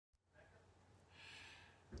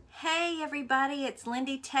Hey everybody, it's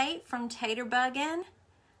Lindy Tate from Taterbuggin.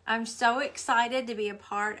 I'm so excited to be a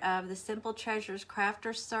part of the Simple Treasures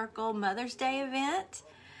Crafter Circle Mother's Day event.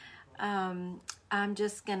 I'm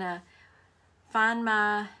just gonna find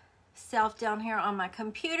myself down here on my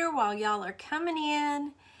computer while y'all are coming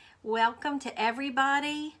in. Welcome to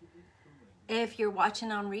everybody. If you're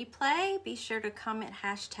watching on replay, be sure to comment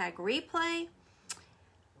 #replay.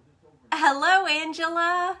 Hello,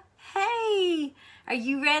 Angela. Hey, are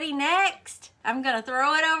you ready next? I'm going to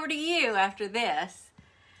throw it over to you after this.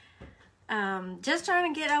 Just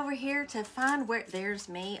trying to get over here to find where, there's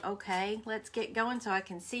me. Okay, let's get going so I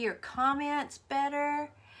can see your comments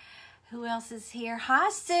better. Who else is here? Hi,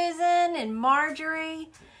 Susan and Marjorie.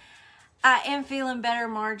 I am feeling better,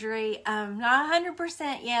 Marjorie. Not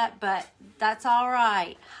 100% yet, but that's all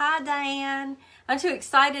right. Hi, Diane. I'm too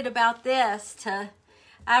excited about this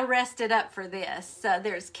I rested up for this. So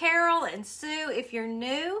there's Carol and Sue. If you're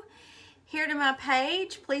new here to my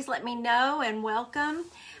page, please let me know and welcome.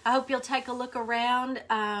 I hope you'll take a look around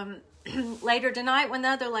later tonight when the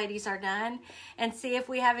other ladies are done and see if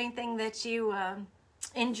we have anything that you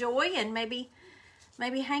enjoy and maybe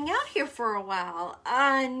hang out here for a while.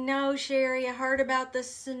 I know, Sherry, I heard about the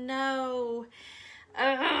snow.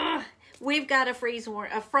 We've got a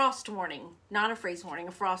frost warning, not a freeze warning,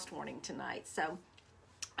 a frost warning tonight. So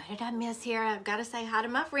what did I miss here? I've got to say hi to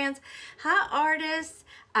my friends. Hi, artists.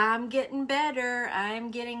 I'm getting better. I'm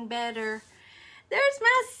getting better. There's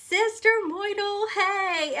my sister, Moidle.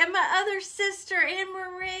 Hey, and my other sister, Anne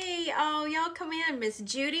Marie. Oh, y'all come in. Miss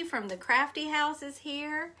Judy from the Crafty House is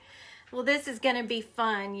here. Well, this is going to be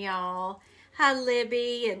fun, y'all. Hi,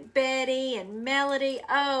 Libby and Betty and Melody.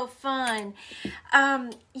 Oh, fun.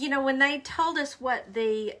 You know, when they told us what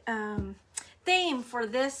the theme for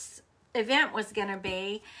this event was going to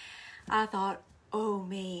be, I thought, oh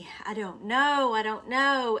me, I don't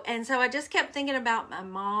know. And so I just kept thinking about my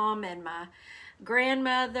mom and my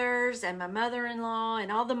grandmothers and my mother-in-law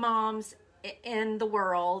and all the moms in the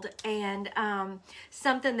world, and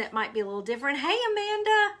something that might be a little different. Hey,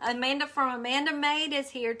 Amanda from Amanda Maid is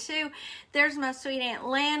here too. There's my sweet Aunt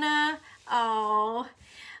Lana. Oh,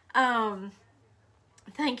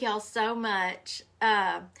 thank y'all so much.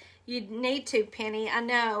 You need to, Penny. I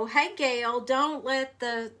know. Hey, Gail, don't let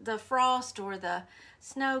the frost or the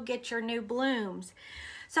snow get your new blooms.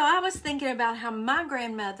 So I was thinking about how my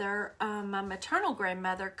grandmother, my maternal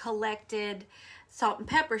grandmother, collected salt and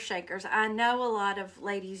pepper shakers. I know a lot of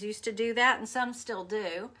ladies used to do that, and some still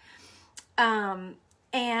do.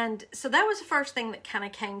 And so that was the first thing that kind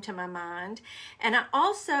of came to my mind. And I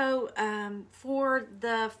also, for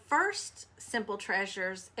the first Simple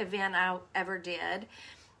Treasures event I ever did,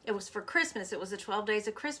 it was for Christmas. It was the 12 Days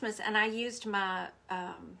of Christmas, and I used my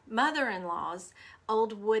mother-in-law's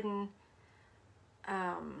old wooden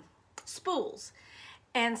spools.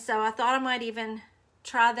 And so I thought I might even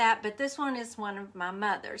try that, but this one is one of my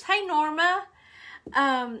mother's. Hey, Norma.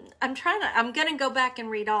 I'm gonna go back and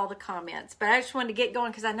read all the comments, but I just wanted to get going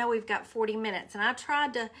because I know we've got 40 minutes, and I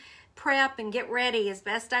tried to prep and get ready as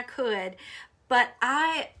best I could, but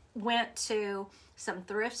I went to some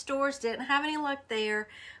thrift stores, didn't have any luck there,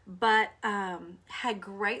 but had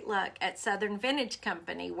great luck at Southern Vintage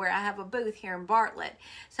Company, where I have a booth here in Bartlett.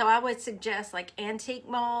 So I would suggest like antique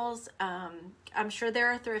malls. I'm sure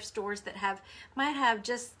there are thrift stores that might have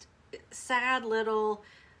just sad little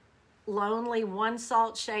lonely one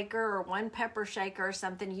salt shaker or one pepper shaker or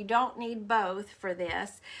something. You don't need both for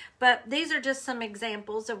this, but these are just some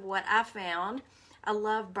examples of what I found. I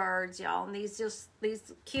love birds, y'all, and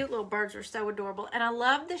these cute little birds are so adorable, and I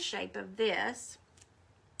love the shape of this.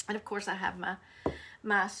 And of course I have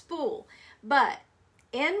my spool. But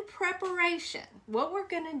in preparation, what we're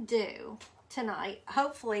gonna do tonight,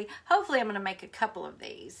 hopefully I'm gonna make a couple of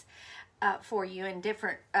these for you in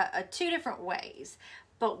two different ways.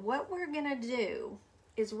 But what we're gonna do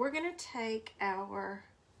is we're gonna take our,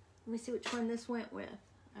 let me see which one this went with.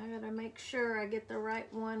 I gotta make sure I get the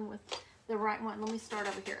right one with the right one. Let me start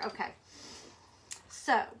over here. Okay.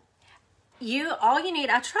 So all you need,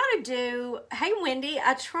 I try to do, hey Wendy,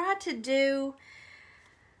 I try to do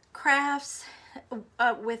crafts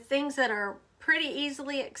with things that are pretty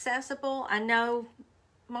easily accessible. I know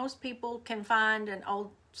most people can find an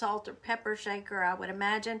old salt or pepper shaker, I would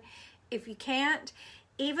imagine. If you can't,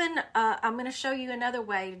 even I'm going to show you another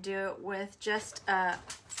way to do it with just a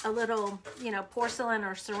little, porcelain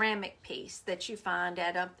or ceramic piece that you find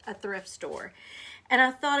at a thrift store. And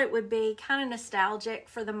I thought it would be kind of nostalgic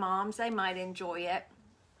for the moms. They might enjoy it.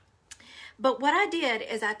 But what I did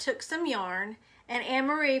is I took some yarn, and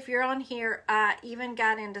Anne-Marie, if you're on here, I even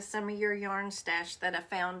got into some of your yarn stash that I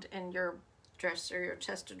found in your dresser or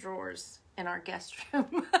chest of drawers in our guest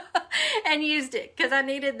room and used it because I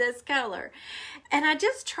needed this color. And I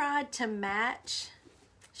just tried to match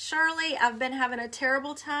Shirley. I've been having a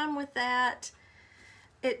terrible time with that.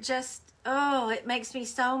 It just, oh, it makes me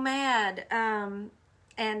so mad. I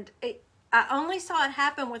only saw it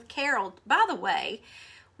happen with Carol. By the way,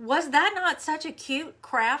 was that not such a cute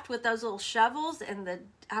craft with those little shovels and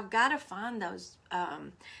I've got to find those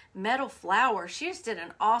metal flowers. She just did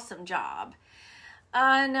an awesome job.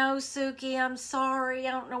 I know, Suki, I'm sorry.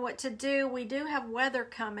 I don't know what to do. We do have weather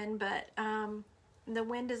coming, but the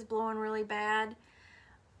wind is blowing really bad.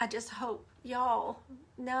 I just hope y'all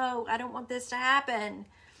know I don't want this to happen.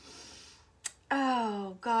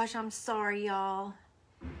 Oh, gosh, I'm sorry, y'all.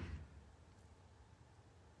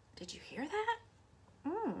 Did you hear that?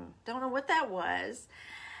 Don't know what that was.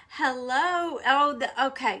 Hello. Oh,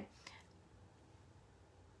 okay.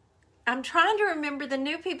 I'm trying to remember the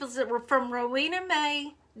new people that were from Rowena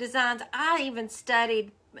May Designs. I even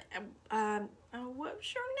studied, what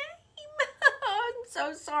was your name? I'm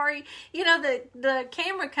so sorry. You know, the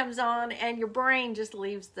camera comes on and your brain just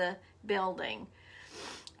leaves the building.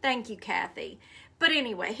 Thank you, Kathy. But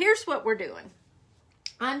anyway, here's what we're doing.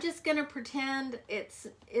 I'm just going to pretend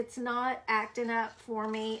it's not acting up for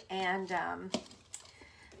me, and I'm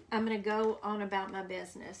going to go on about my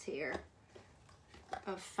business here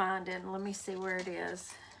of finding. Let me see where it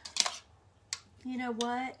is. You know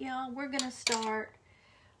what, y'all? We're going to start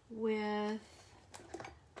with,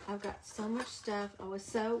 I've got so much stuff. I was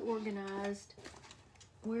so organized.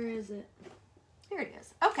 Where is it? Here it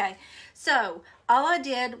is. Okay, so all I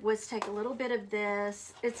did was take a little bit of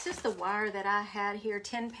this. It's just the wire that I had here,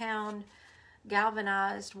 10-pound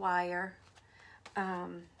galvanized wire,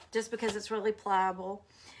 just because it's really pliable.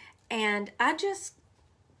 And I just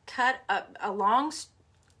cut up a long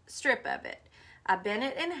strip of it. I bent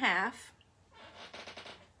it in half,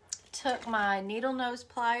 took my needle nose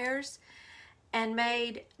pliers, and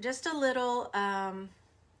made just a little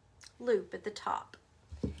loop at the top.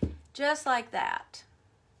 Just like that.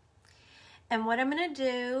 And what I'm going to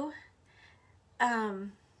do, oh,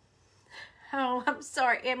 I'm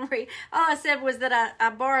sorry, Emery. All I said was that I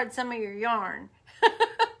borrowed some of your yarn.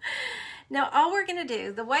 Now, all we're going to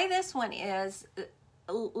do, the way this one is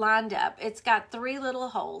lined up, it's got 3 little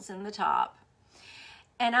holes in the top.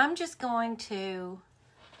 And I'm just going to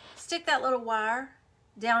stick that little wire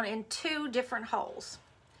down in 2 different holes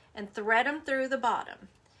and thread them through the bottom.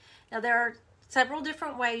 Now, there are several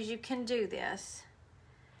different ways you can do this,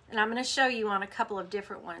 and I'm going to show you on a couple of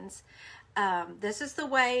different ones. This is the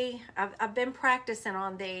way I've been practicing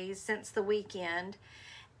on these since the weekend,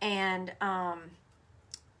 and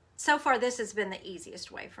so far this has been the easiest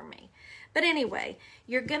way for me. But anyway,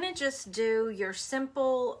 you're going to just do your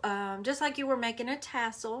simple, just like you were making a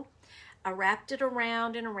tassel. I wrapped it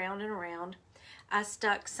around and around and around. I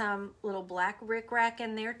stuck some little black rickrack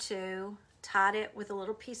in there too, tied it with a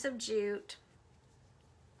little piece of jute.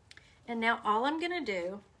 And now all I'm going to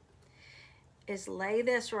do is lay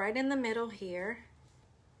this right in the middle here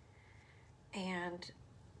and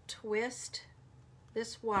twist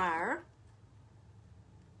this wire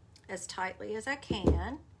as tightly as I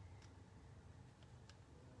can.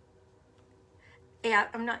 Yeah,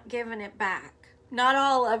 I'm not giving it back. Not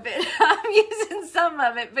all of it. I'm using some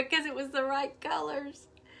of it because it was the right colors.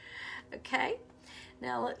 Okay,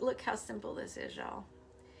 now look how simple this is, y'all.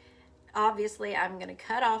 Obviously, I'm going to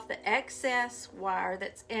cut off the excess wire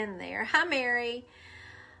that's in there. Hi, Mary.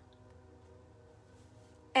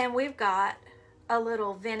 And we've got a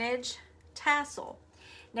little vintage tassel.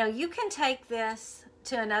 Now, you can take this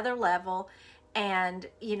to another level and,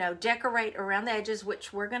 you know, decorate around the edges,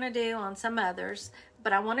 which we're going to do on some others.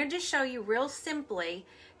 But I wanted to show you real simply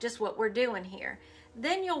just what we're doing here.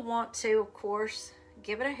 Then you'll want to, of course,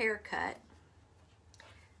 give it a haircut.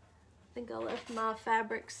 I think I left my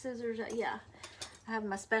fabric scissors. Yeah, I have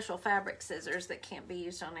my special fabric scissors that can't be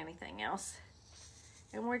used on anything else.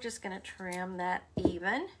 And we're just going to trim that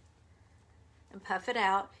even and puff it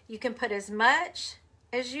out. You can put as much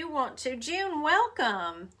as you want to. June,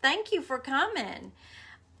 welcome. Thank you for coming.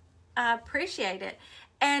 I appreciate it.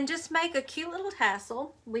 And just make a cute little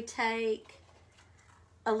tassel. We take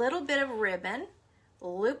a little bit of ribbon,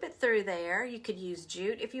 loop it through there. You could use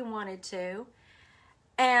jute if you wanted to.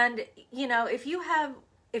 And, you know, if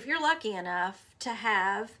you're lucky enough to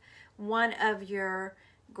have one of your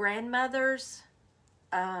grandmother's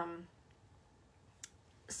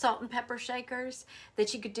salt and pepper shakers,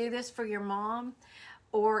 that you could do this for your mom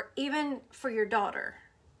or even for your daughter,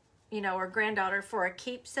 you know, or granddaughter for a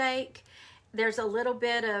keepsake. There's a little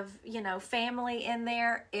bit of, you know, family in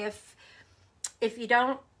there. If you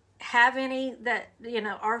don't have any that, you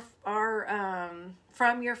know, are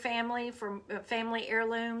from your family, from family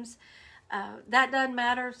heirlooms, that doesn't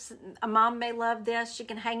matter. A mom may love this. She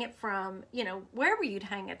can hang it from, you know, wherever you'd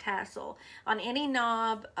hang a tassel, on any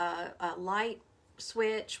knob, a light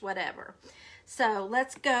switch, whatever. So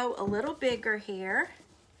let's go a little bigger here.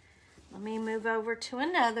 Let me move over to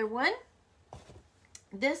another one.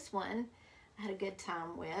 This one I had a good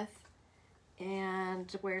time with. And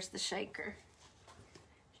where's the shaker?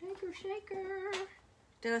 Shaker, shaker.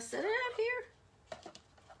 Did I set it out here?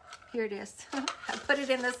 Here it is. I put it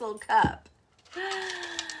in this little cup.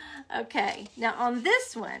 Okay, now on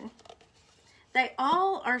this one, they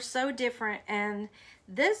all are so different, and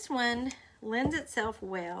this one lends itself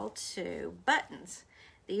well to buttons.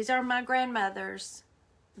 These are my grandmother's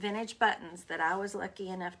vintage buttons that I was lucky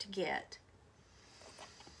enough to get.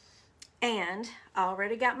 And I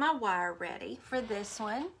already got my wire ready for this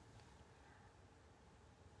one.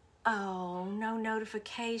 Oh, no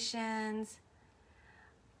notifications.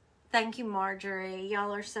 Thank you, Marjorie.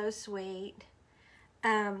 Y'all are so sweet.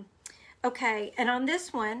 Okay, and on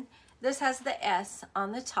this one, this has the S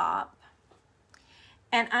on the top.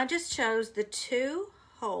 And I just chose the 2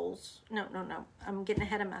 holes. No, I'm getting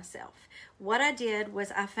ahead of myself. What I did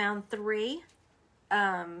was I found 3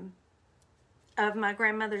 of my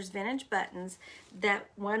grandmother's vintage buttons. That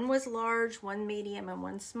one was large, one medium, and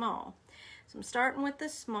one small. So I'm starting with the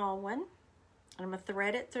small one. I'm going to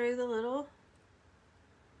thread it through the little,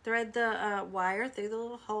 thread the wire through the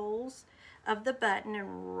little holes of the button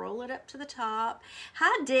and roll it up to the top.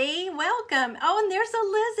 Hi, Dee. Welcome. Oh, and there's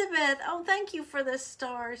Elizabeth. Oh, thank you for the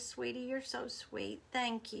stars, sweetie. You're so sweet.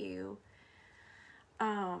 Thank you.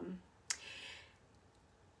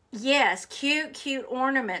 Yes, cute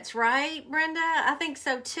ornaments, right, Brenda? I think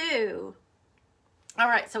so, too. All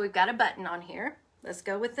right, so we've got a button on here. Let's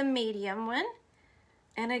go with the medium one.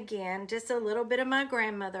 And again, just a little bit of my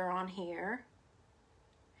grandmother on here.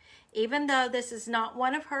 Even though this is not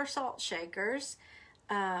one of her salt shakers,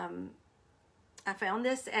 I found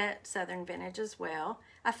this at Southern Vintage as well.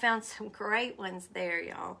 I found some great ones there,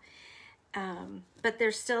 y'all. But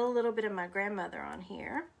there's still a little bit of my grandmother on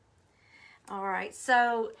here. All right,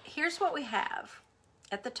 so here's what we have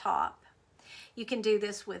at the top. You can do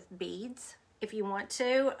this with beads if you want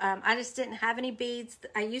to. I just didn't have any beads.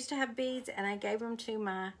 I used to have beads, and I gave them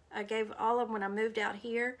to I gave all of them when I moved out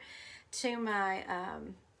here to my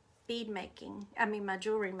my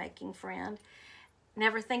jewelry making friend,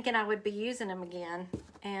 never thinking I would be using them again.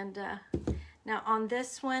 And now on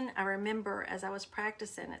this one, I remember as I was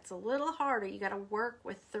practicing, it's a little harder. You got to work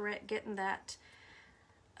with thread, getting that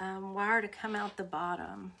wire to come out the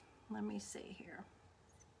bottom. Let me see here.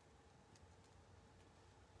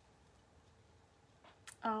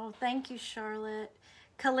 Oh, thank you, Charlotte.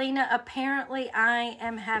 Kalina, apparently I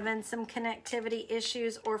am having some connectivity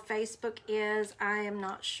issues, or Facebook is. I am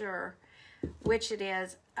not sure which it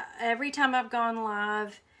is. Every time I've gone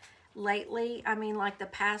live lately, I mean like the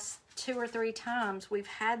past 2 or 3 times, we've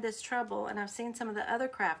had this trouble, and I've seen some of the other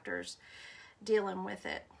crafters dealing with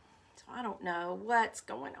it. So I don't know what's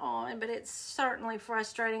going on, but it's certainly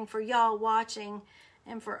frustrating for y'all watching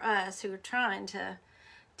and for us who are trying to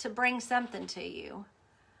bring something to you.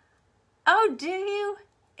 Oh, do you?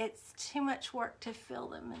 It's too much work to fill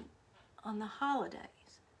them on the holidays.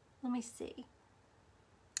 Let me see.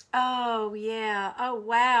 Oh, yeah. Oh,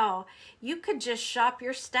 wow. You could just shop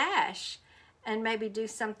your stash and maybe do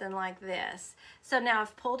something like this. So now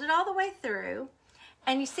I've pulled it all the way through,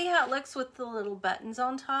 and you see how it looks with the little buttons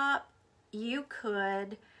on top? You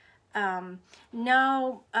could,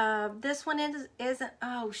 this one isn't,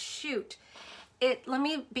 oh, shoot. Let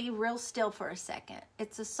me be real still for a second.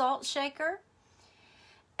 It's a salt shaker,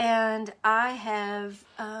 and I have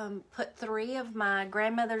put 3 of my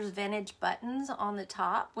grandmother's vintage buttons on the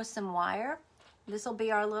top with some wire. This will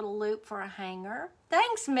be our little loop for a hanger.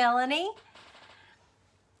 Thanks, Melanie.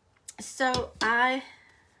 So I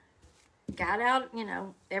got out,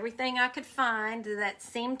 everything I could find that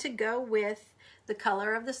seemed to go with the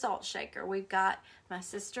color of the salt shaker. We've got my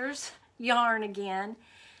sister's yarn again.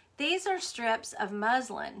 These are strips of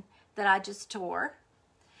muslin that I just tore.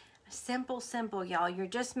 Simple, y'all. You're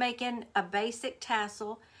just making a basic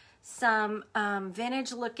tassel, some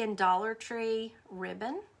vintage looking Dollar Tree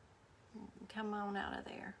ribbon. Come on out of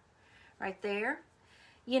there. Right there.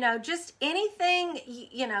 Just anything,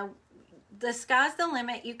 the sky's the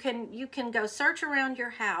limit. You can go search around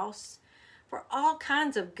your house for all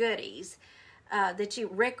kinds of goodies that you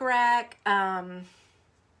rick-rack.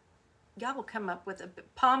 Y'all will come up with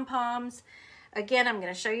pom-poms. Again, I'm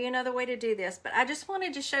going to show you another way to do this, but I just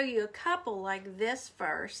wanted to show you a couple like this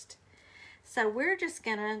first. So we're just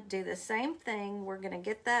gonna do the same thing. We're gonna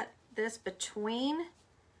get this between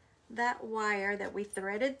that wire that we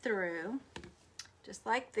threaded through, just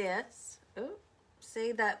like this. Ooh,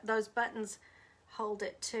 see that those buttons hold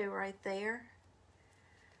it too right there.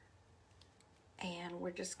 And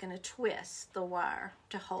we're just gonna twist the wire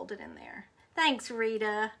to hold it in there. Thanks,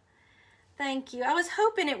 Rita. Thank you. I was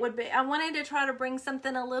hoping it would be, I wanted to try to bring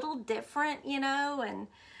something a little different, you know, and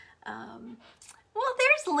well,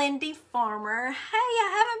 there's Lindy Farmer. Hey,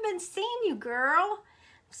 I haven't been seeing you, girl.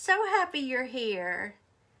 So happy you're here.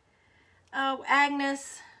 Oh,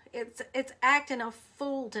 Agnes, it's acting a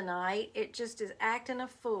fool tonight. It just is acting a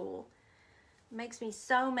fool. Makes me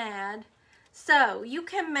so mad. So you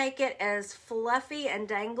can make it as fluffy and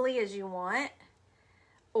dangly as you want,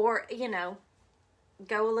 or, you know,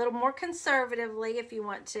 go a little more conservatively if you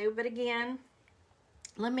want to. But again,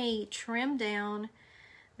 let me trim down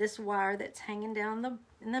this wire that's hanging down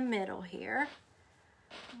in the middle here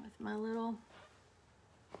with my little,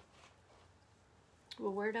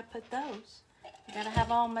 well, where'd I put those? I gotta have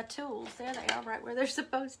all my tools. There they are, right where they're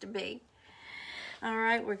supposed to be. All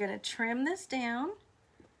right, we're gonna trim this down,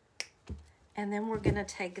 and then we're gonna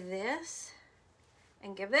take this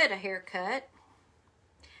and give it a haircut.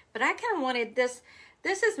 But I kind of wanted this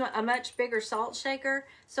is a much bigger salt shaker,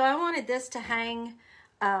 so I wanted this to hang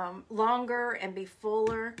longer and be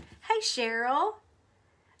fuller. Hey, Cheryl.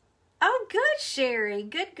 Oh, good, Sherry.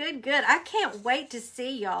 Good, good, good. I can't wait to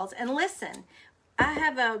see y'all's. And listen, I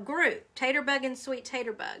have a group, Taterbuggin Sweet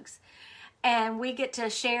Tater Bugs, and we get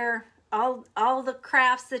to share all the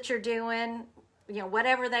crafts that you're doing, you know,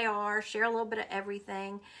 whatever they are, share a little bit of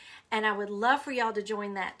everything. And I would love for y'all to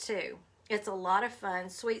join that too. It's a lot of fun,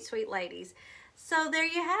 sweet, sweet ladies. So there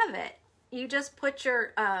you have it. You just put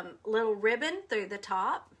your little ribbon through the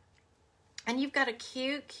top, and you've got a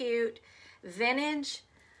cute, cute vintage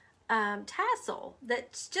tassel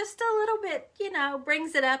that's just a little bit, you know,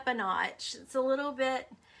 brings it up a notch. It's a little bit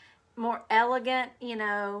more elegant, you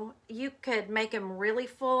know. You could make them really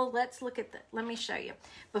full. Let's look at let me show you.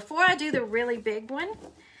 Before I do the really big one,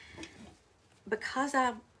 because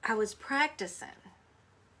I was practicing.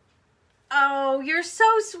 Oh, you're so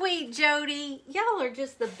sweet, Jody. Y'all are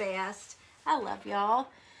just the best. I love y'all.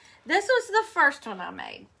 This was the first one I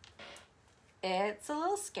made. It's a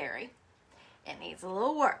little scary. It needs a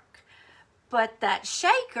little work. But that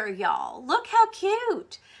shaker, y'all, look how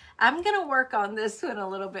cute. I'm going to work on this one a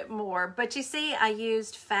little bit more. But you see, I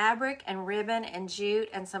used fabric and ribbon and jute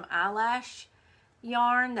and some eyelash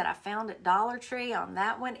yarn that I found at Dollar Tree on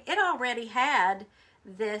that one. It already had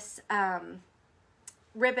this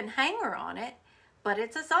ribbon hanger on it, but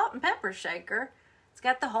it's a salt and pepper shaker. It's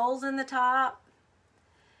got the holes in the top.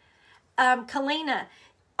 Kalina,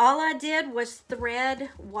 all I did was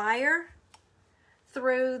thread wire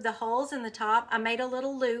through the holes in the top. I made a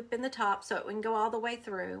little loop in the top so it wouldn't go all the way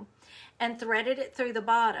through, and threaded it through the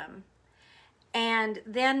bottom, and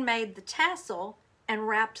then made the tassel and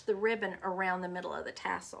wrapped the ribbon around the middle of the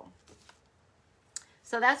tassel.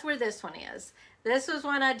 So that's where this one is. This was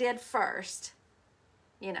one I did first,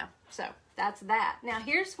 you know, so that's that. Now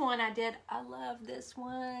here's one I did. I love this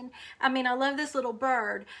one. I mean, I love this little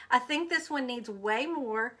bird. I think this one needs way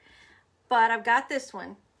more, but I've got this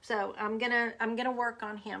one. So I'm gonna work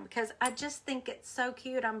on him because I just think it's so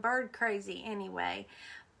cute. I'm bird crazy anyway.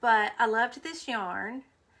 But I loved this yarn.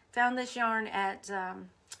 Found this yarn at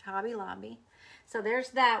Hobby Lobby. So there's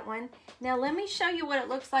that one. Now let me show you what it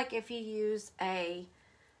looks like if you use a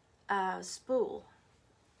spool.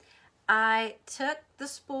 I took the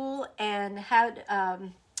spool and had I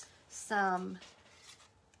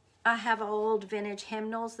have old vintage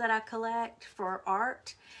hymnals that I collect for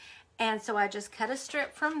art. And so I just cut a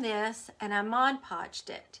strip from this and I Mod Podged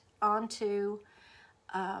it onto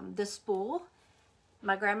the spool.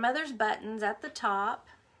 My grandmother's buttons at the top.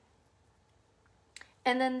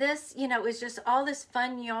 And then this, you know, is just all this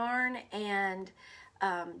fun yarn and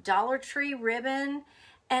Dollar Tree ribbon.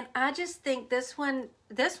 And I just think this one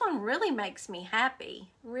really makes me happy.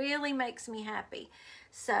 Really makes me happy.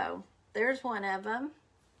 So there's one of them.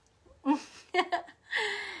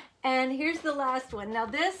 And here's the last one. Now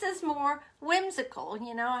this is more whimsical.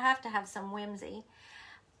 You know, I have to have some whimsy.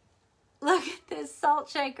 Look at this salt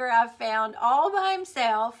shaker I found all by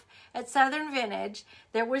himself at Southern Vintage.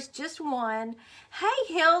 There was just one.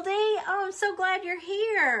 Hey, Hildy. Oh, I'm so glad you're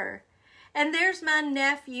here. And there's my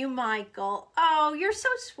nephew, Michael. Oh, you're so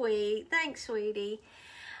sweet. Thanks, sweetie.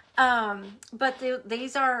 But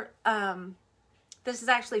these are, this is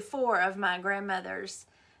actually 4 of my grandmother's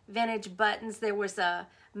vintage buttons. There was a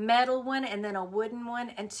metal one and then a wooden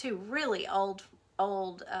one and 2 really old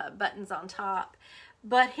buttons on top.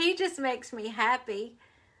 but he just makes me happy.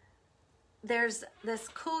 There's this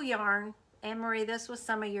cool yarn. Anne-Marie, this was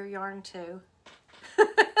some of your yarn too.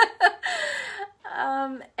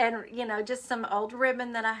 And, you know, just some old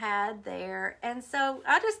ribbon that I had there. And so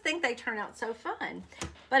I just think they turn out so fun.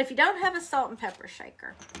 But if you don't have a salt and pepper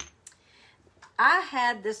shaker, I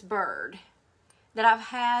had this bird that I've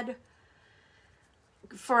had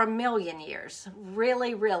for a million years.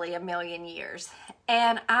 Really, really a million years.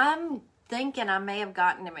 And I'm thinking I may have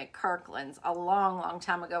gotten him at Kirkland's a long, long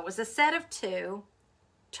time ago. It was a set of 2.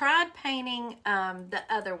 Tried painting the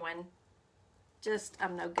other one. Just,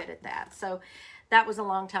 I'm no good at that. So that was a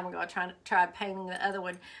long time ago. I tried painting the other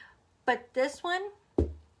one. But this one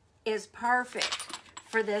is perfect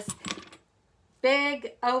for this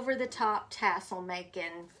big over-the-top tassel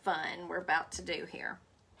making fun we're about to do here.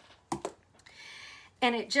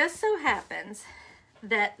 And it just so happens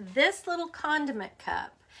that this little condiment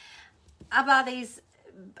cup, I buy these,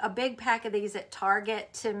 a big pack of these at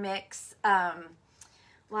Target to mix,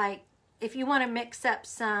 like if you want to mix up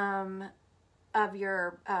some of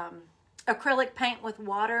your acrylic paint with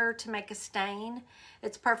water to make a stain,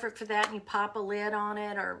 it's perfect for that. And you pop a lid on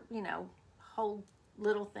it, or, you know, hold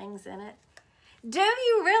little things in it. Do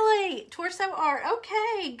you really? Torso art.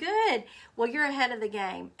 Okay, good. Well, you're ahead of the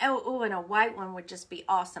game. Oh, and a white one would just be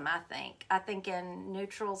awesome, I think. I think in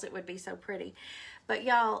neutrals it would be so pretty. But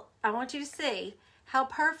y'all, I want you to see how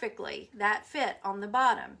perfectly that fit on the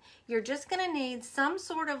bottom. You're just going to need some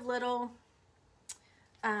sort of little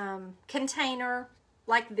container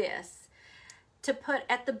like this to put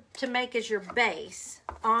at the, to make as your base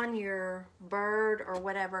on your bird or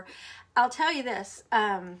whatever. I'll tell you this,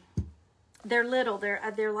 they're little,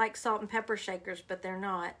 they're like salt and pepper shakers, but they're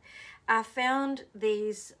not. I found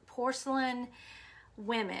these porcelain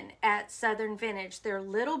women at Southern Vintage. They're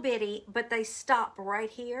little bitty, but they stop right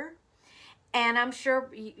here. And I'm sure,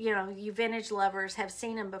 you know, you vintage lovers have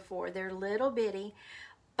seen them before. They're little bitty,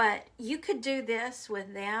 but you could do this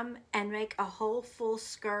with them and make a whole full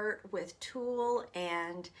skirt with tulle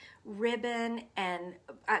and ribbon, and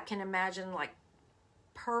I can imagine like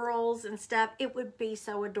pearls and stuff. It would be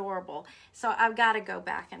so adorable. So I've got to go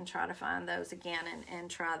back and try to find those again and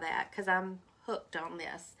try that, because I'm hooked on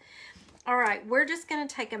this. All right, we're just going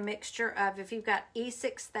to take a mixture of, if you've got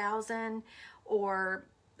E6000 or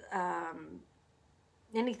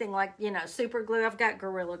anything like, you know, super glue. I've got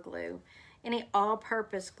Gorilla Glue, any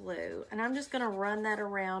all-purpose glue, and I'm just going to run that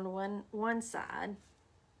around one side,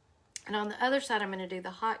 and on the other side I'm going to do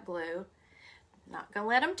the hot glue. Not going to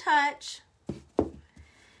let them touch,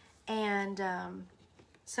 and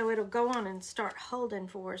so it'll go on and start holding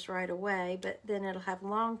for us right away, but then it'll have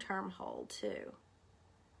long-term hold too.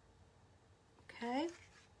 Okay,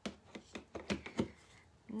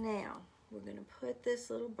 now we're going to put this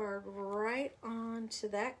little bird right onto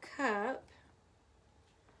that cup.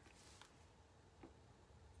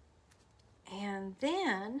 And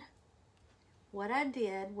then what I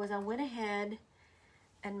did was I went ahead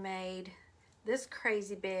and made this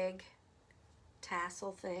crazy big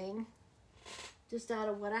tassel thing just out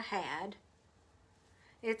of what I had.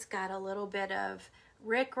 It's got a little bit of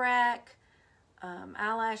rickrack,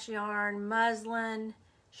 eyelash yarn, muslin,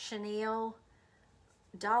 chenille,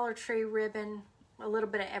 Dollar Tree ribbon, a little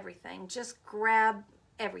bit of everything. Just grab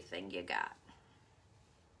everything you got.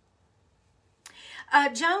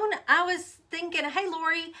 Joan, I was thinking, hey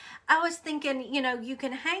Lori, I was thinking, you know, you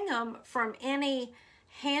can hang them from any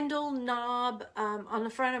handle knob on the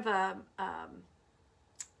front of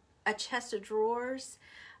a chest of drawers,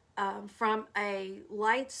 from a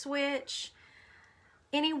light switch,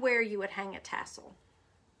 anywhere you would hang a tassel.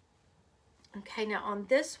 Okay, now on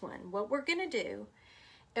this one, what we're going to do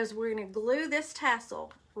is we're going to glue this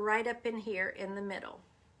tassel right up in here in the middle.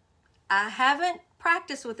 I haven't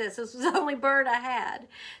practiced with this. This was the only bird I had.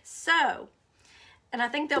 So, and I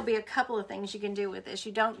think there'll be a couple of things you can do with this.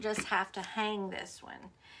 You don't just have to hang this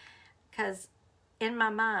one, because in my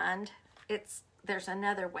mind, there's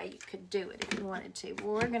another way you could do it if you wanted to.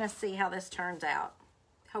 Well, we're going to see how this turns out.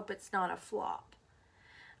 Hope it's not a flop.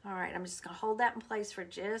 All right, I'm just going to hold that in place for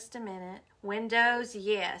just a minute. Windows,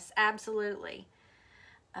 yes, absolutely.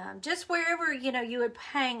 Just wherever, you know, you would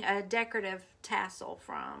hang a decorative tassel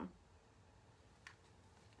from.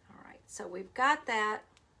 All right, so we've got that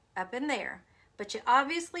up in there, but you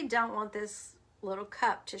obviously don't want this little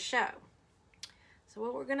cup to show. So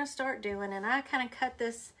what we're going to start doing, and I kind of cut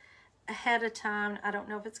this ahead of time. I don't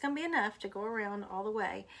know if it's going to be enough to go around all the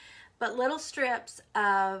way, but little strips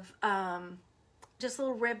of just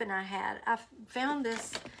little ribbon I had. I found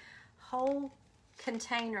this whole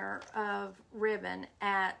container of ribbon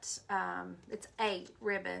at, it's 8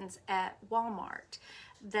 ribbons at Walmart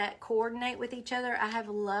that coordinate with each other. I have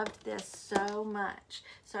loved this so much.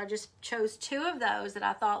 So I just chose 2 of those that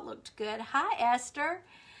I thought looked good. Hi, Esther.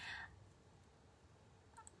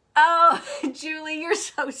 Oh, Julie, you're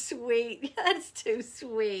so sweet. That's too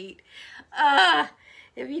sweet.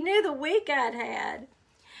 If you knew the week I'd had.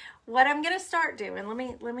 What I'm going to start doing,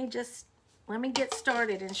 let me get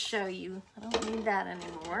started and show you. I don't need that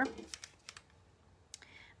anymore.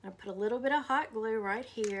 I'm going to put a little bit of hot glue right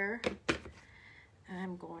here.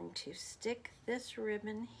 I'm going to stick this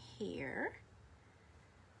ribbon here,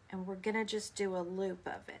 and we're going to just do a loop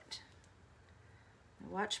of it.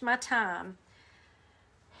 Watch my time.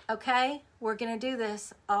 Okay, we're going to do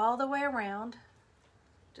this all the way around.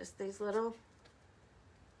 Just these little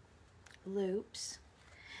loops.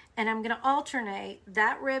 And I'm going to alternate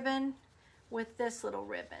that ribbon with this little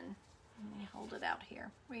ribbon. Let me hold it out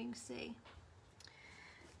here where you can see.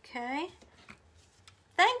 Okay.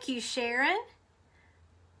 Thank you, Sharon.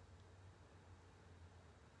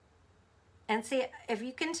 And see, if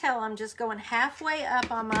you can tell, I'm just going halfway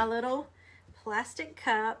up on my little plastic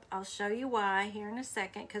cup. I'll show you why here in a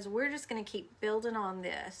second, because we're just going to keep building on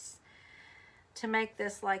this to make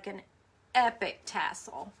this like an epic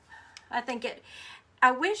tassel.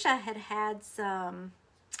 I wish I had some,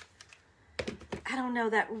 I don't know,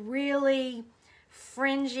 that really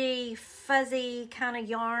fringy, fuzzy kind of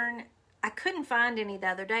yarn. I couldn't find any the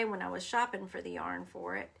other day when I was shopping for the yarn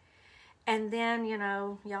for it. And then, you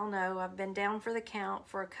know, y'all know I've been down for the count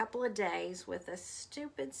for a couple of days with a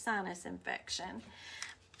stupid sinus infection.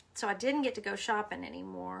 So I didn't get to go shopping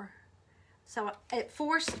anymore. So it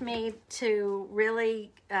forced me to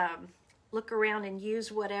really look around and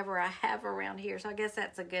use whatever I have around here. So I guess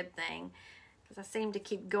that's a good thing, because I seem to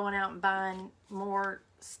keep going out and buying more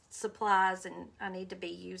supplies, and I need to be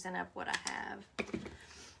using up what I have.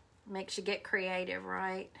 Makes you get creative,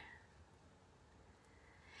 right?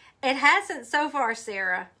 It hasn't so far,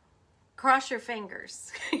 Sarah. Cross your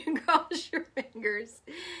fingers. Cross your fingers.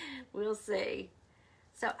 We'll see.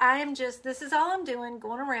 So I am just, this is all I'm doing,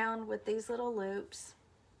 going around with these little loops.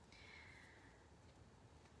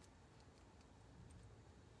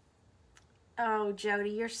 Oh,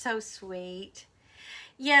 Jody, you're so sweet.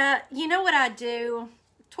 Yeah, you know what I do?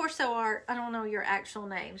 Torso Art, I don't know your actual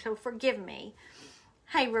name, so forgive me.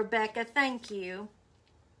 Hey, Rebecca, thank you.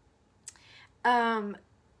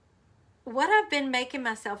 What I've been making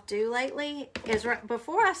myself do lately is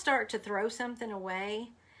before I start to throw something away,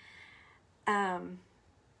 I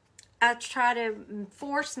try to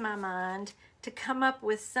force my mind to come up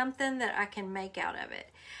with something that I can make out of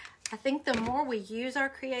it. I think the more we use our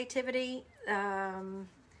creativity,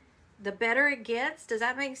 the better it gets. Does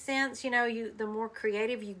that make sense? You know, the more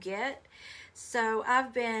creative you get. So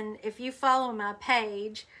I've been, if you follow my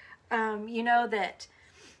page, you know that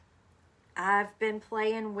I've been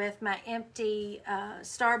playing with my empty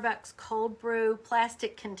Starbucks cold brew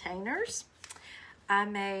plastic containers. I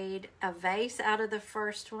made a vase out of the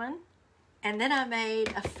first one, and then I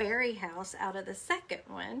made a fairy house out of the second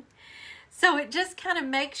one. So it just kind of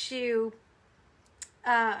makes you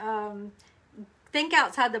think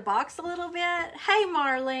outside the box a little bit. Hey,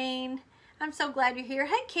 Marlene. I'm so glad you're here.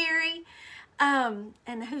 Hey, Carrie.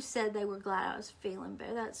 And who said they were glad I was feeling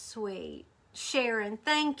better? That's sweet. Sharon,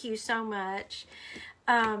 thank you so much.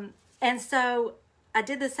 And so I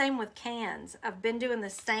did the same with cans. I've been doing the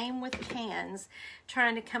same with cans,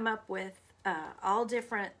 trying to come up with all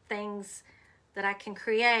different things that I can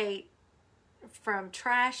create from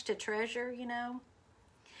trash to treasure, you know.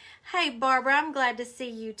 Hey, Barbara, I'm glad to see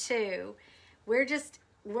you too.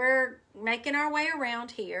 We're making our way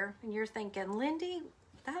around here, and you're thinking, Lindy,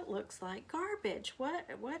 that looks like garbage. What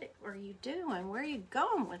are you doing? Where are you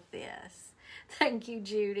going with this? Thank you,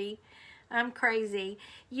 Judy. I'm crazy.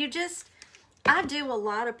 I do a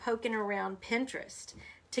lot of poking around Pinterest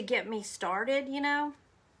to get me started, you know.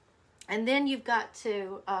 And then you've got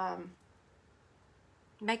to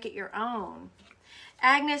make it your own.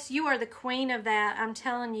 Agnes, you are the queen of that. I'm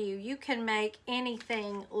telling you, you can make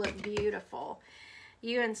anything look beautiful.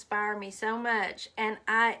 You inspire me so much. And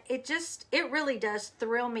it really does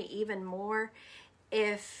thrill me even more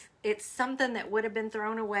if it's something that would have been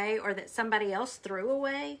thrown away or that somebody else threw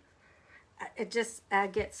away. I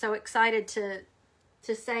get so excited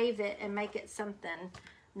to save it and make it something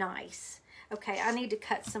nice. Okay, I need to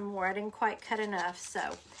cut some more. I didn't quite cut enough,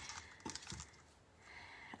 so.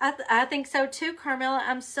 I think so too, Carmela.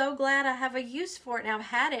 I'm so glad I have a use for it. Now, I've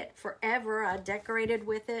had it forever. I decorated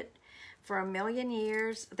with it for a million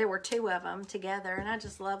years. There were 2 of them together, and I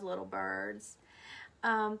just love little birds.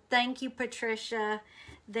 Thank you, Patricia.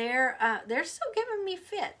 They're still giving me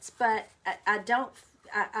fits, but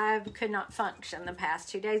I could not function the past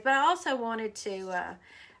 2 days. But I also wanted to,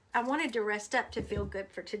 rest up to feel good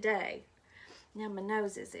for today. Now my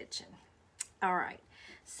nose is itching. All right,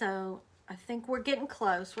 so I think we're getting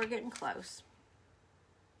close. We're getting close.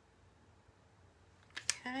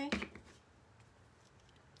 Okay.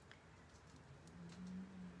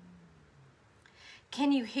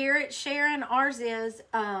 Can you hear it, Sharon? Ours is,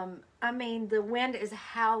 I mean, the wind is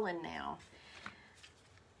howling now.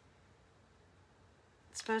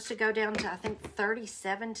 It's supposed to go down to, I think,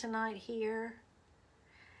 37 tonight here.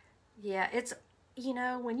 Yeah, it's, you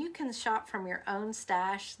know, when you can shop from your own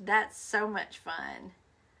stash, that's so much fun.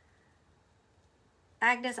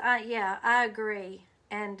 Agnes, I agree.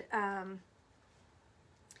 And,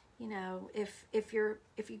 you know, if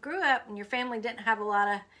you grew up and your family didn't have a lot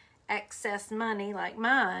of excess money like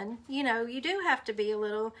mine, you know, you do have to be a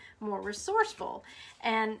little more resourceful.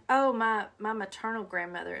 And oh, my maternal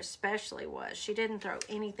grandmother especially was. She didn't throw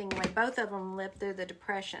anything away. Both of them lived through the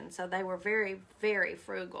Depression, so they were very, very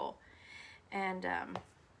frugal. And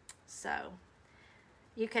so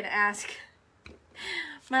you can ask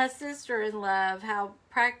my sister-in-law how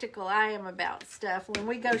practical I am about stuff. When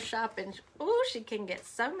we go shopping, oh, she can get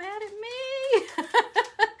so mad at me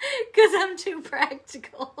because I'm too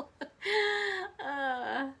practical.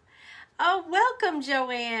 Oh, welcome,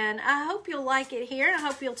 Joanne. I hope you'll like it here. I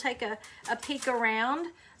hope you'll take a peek around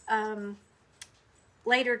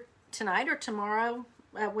later tonight or tomorrow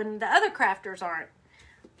when the other crafters aren't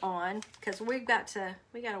on, because we got to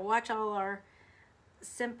watch all our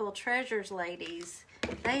Simple Treasures ladies.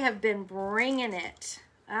 They have been bringing it.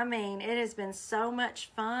 I mean, it has been so much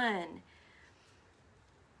fun.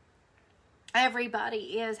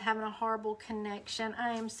 Everybody is having a horrible connection.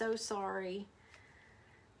 I am so sorry.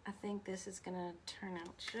 I think this is going to turn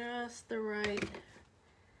out just the right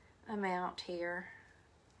amount here.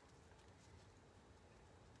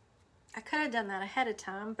 I could have done that ahead of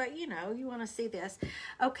time, but you know, you want to see this.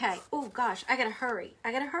 Okay. Oh gosh, I gotta hurry.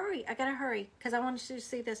 I gotta hurry because I want to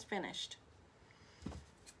see this finished.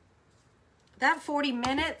 That 40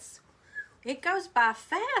 minutes, it goes by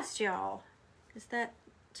fast, y'all. Is that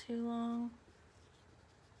too long?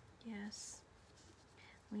 Yes.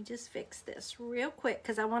 Let me just fix this real quick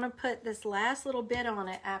because I want to put this last little bit on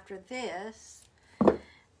it after this.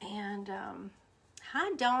 And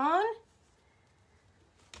hi, Dawn.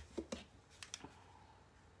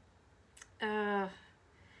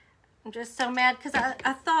 I'm just so mad because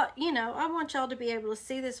I thought, you know, I want y'all to be able to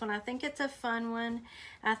see this one. I think it's a fun one.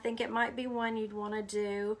 I think it might be one you'd want to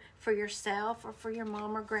do for yourself or for your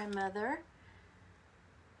mom or grandmother.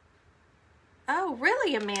 Oh,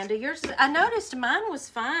 really, Amanda? Yours, I noticed mine was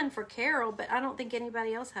fine for Carol, but I don't think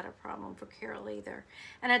anybody else had a problem for Carol either.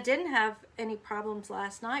 And I didn't have any problems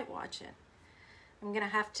last night watching. I'm going to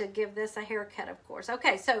have to give this a haircut, of course.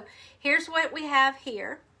 Okay, so here's what we have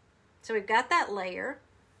here. So we've got that layer.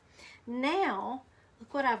 Now,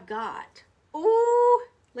 look what I've got. Ooh,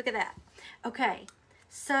 look at that. Okay,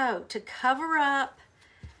 so to cover up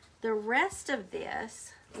the rest of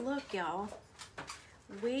this, look, y'all,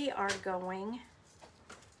 we are going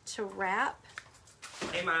to wrap.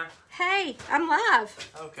 Hey, Ma. Hey, I'm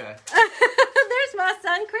live. Okay. There's my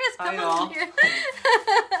son, Chris. Come on here.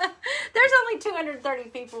 There's only 230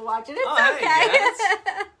 people watching. It's okay.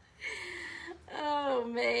 Hey, Oh,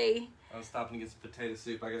 me. I was stopping to get some potato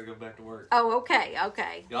soup. I gotta go back to work. Oh, okay,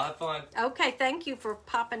 okay. Y'all have fun. Okay, thank you for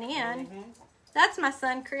popping in. Mm-hmm. That's my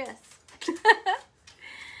son, Chris.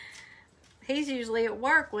 He's usually at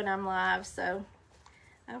work when I'm live, so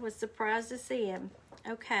I was surprised to see him.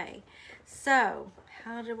 Okay, so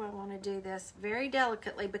how do I want to do this? Very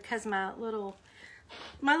delicately because my little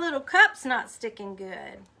cup's not sticking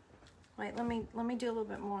good. Wait, let me do a little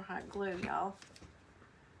bit more hot glue, y'all.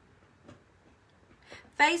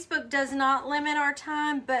 Facebook does not limit our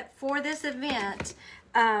time, but for this event,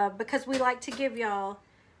 because we like to give y'all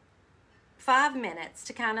 5 minutes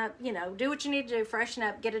to kind of, you know, do what you need to do, freshen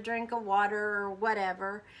up, get a drink of water or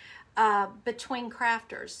whatever, between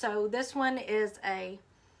crafters. So this one is a,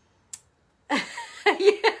 yeah,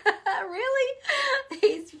 really?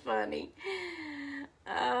 He's funny.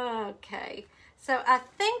 Okay. So I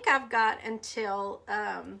think I've got until,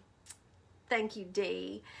 thank you,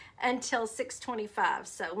 Dee, until 6:25.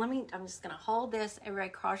 So I'm just going to hold this. Everybody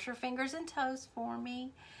cross your fingers and toes for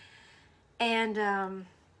me. And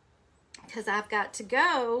because I've got to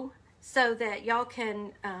go so that y'all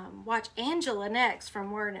can watch Angela next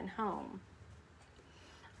from Word and Home.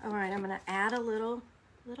 All right, I'm going to add a little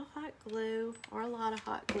hot glue or a lot of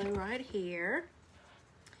hot glue right here.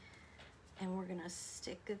 And we're gonna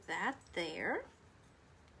stick that there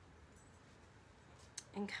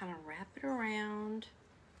and kind of wrap it around.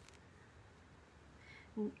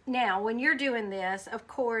 Now, when you're doing this, of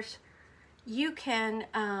course, you can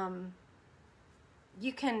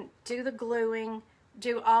do the gluing,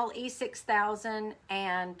 do all E6000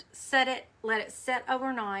 and let it set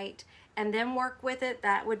overnight and then work with it.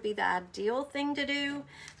 That would be the ideal thing to do.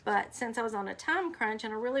 But since I was on a time crunch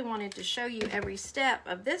and I really wanted to show you every step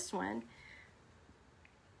of this one,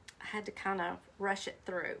 I had to kind of rush it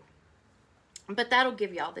through. But that'll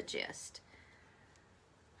give y'all the gist.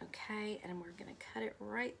 Okay, and we're gonna cut it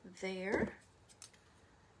right there.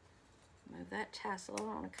 Move that tassel. I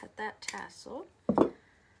want to cut that tassel.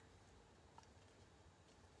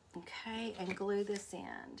 Okay, and glue this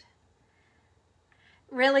end.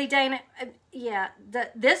 Really, Dana? Yeah,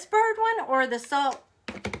 this bird one or the salt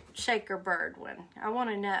shaker bird one? I want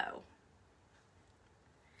to know.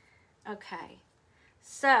 Okay,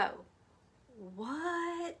 so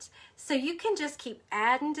what? So you can just keep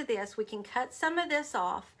adding to this. We can cut some of this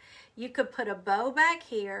off. You could put a bow back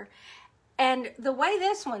here. And the way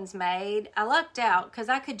this one's made, I lucked out because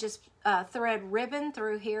I could just thread ribbon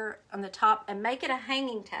through here on the top and make it a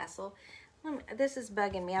hanging tassel. This is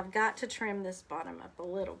bugging me. I've got to trim this bottom up a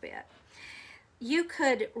little bit. You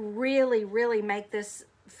could really, really make this,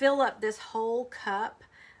 fill up this whole cup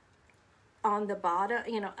on the bottom,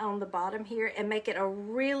 on the bottom here, and make it a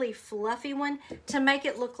really fluffy one to make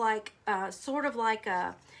it look like, sort of like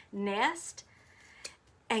a nest.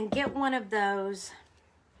 And get one of those,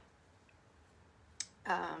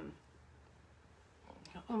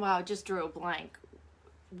 well, I just drew a blank.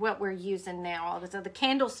 What we're using now, all the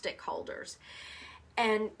candlestick holders.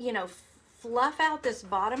 And, fluff out this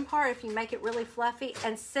bottom part if you make it really fluffy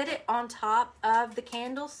and sit it on top of the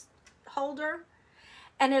candle holder.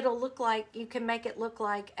 And it'll look like, you can make it look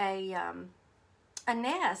like a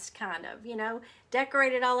nest kind of,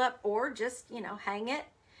 decorate it all up or just, hang it.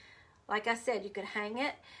 Like I said, you could hang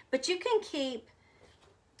it, but you can keep,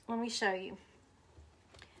 let me show you.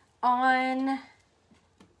 On,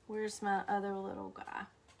 where's my other little guy?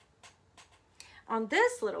 On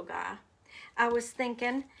this little guy, I was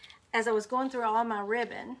thinking, as I was going through all my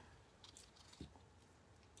ribbon,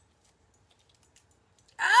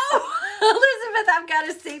 oh, Elizabeth, I've got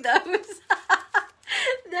to see those.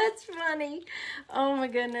 That's funny. Oh my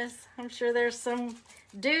goodness. I'm sure there's some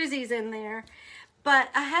doozies in there. But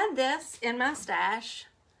I had this in my stash,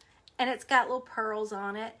 and it's got little pearls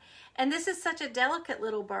on it. And this is such a delicate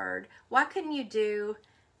little bird. Why couldn't you do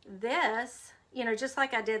this, just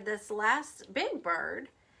like I did this last big bird,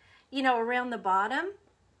 around the bottom?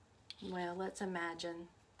 Well, let's imagine,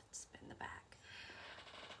 let's spin the back.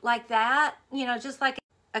 Like that, just like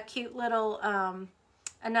a cute little,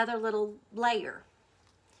 another little layer.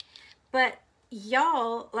 But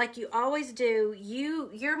y'all, like you always do,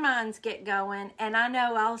 your minds get going, and I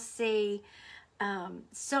know I'll see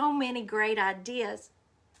so many great ideas.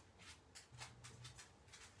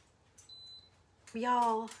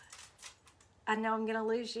 Y'all, I know I'm gonna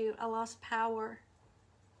lose you. I lost power.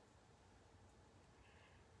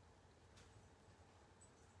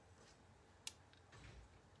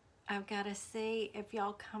 I've got to see if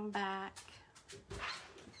y'all come back.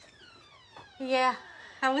 Yeah.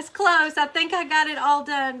 I was close. I think I got it all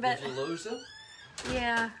done, but... Did you lose them?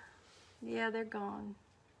 Yeah. Yeah, they're gone.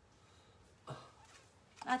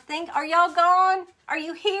 I think... Are y'all gone? Are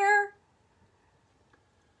you here?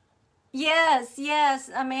 Yes, yes,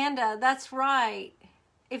 Amanda, that's right.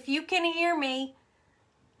 If you can hear me,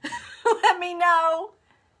 let me know.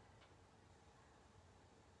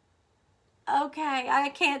 Okay, I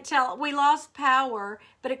can't tell. We lost power,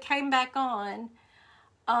 but it came back on.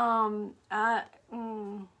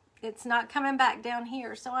 It's not coming back down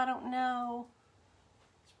here, so I don't know.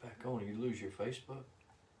 It's back on. You lose your Facebook?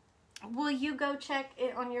 Will you go check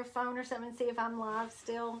it on your phone or something and see if I'm live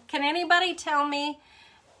still? Can anybody tell me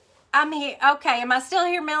I'm here? Okay, am I still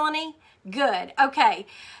here, Melanie? Good. Okay.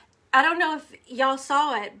 I don't know if y'all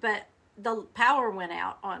saw it, but the power went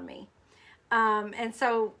out on me. And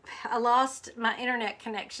so I lost my internet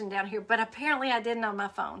connection down here, but apparently I didn't on my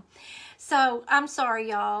phone. So I'm sorry,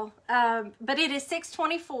 y'all. But it is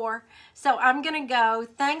 6:24, so I'm going to go.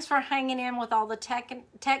 Thanks for hanging in with all the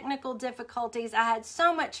technical difficulties. I had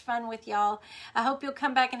so much fun with y'all. I hope you'll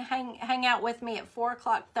come back and hang out with me at 4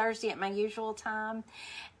 o'clock Thursday at my usual time.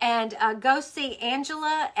 And go see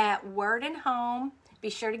Angela at Word and Home. Be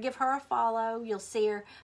sure to give her a follow. You'll see her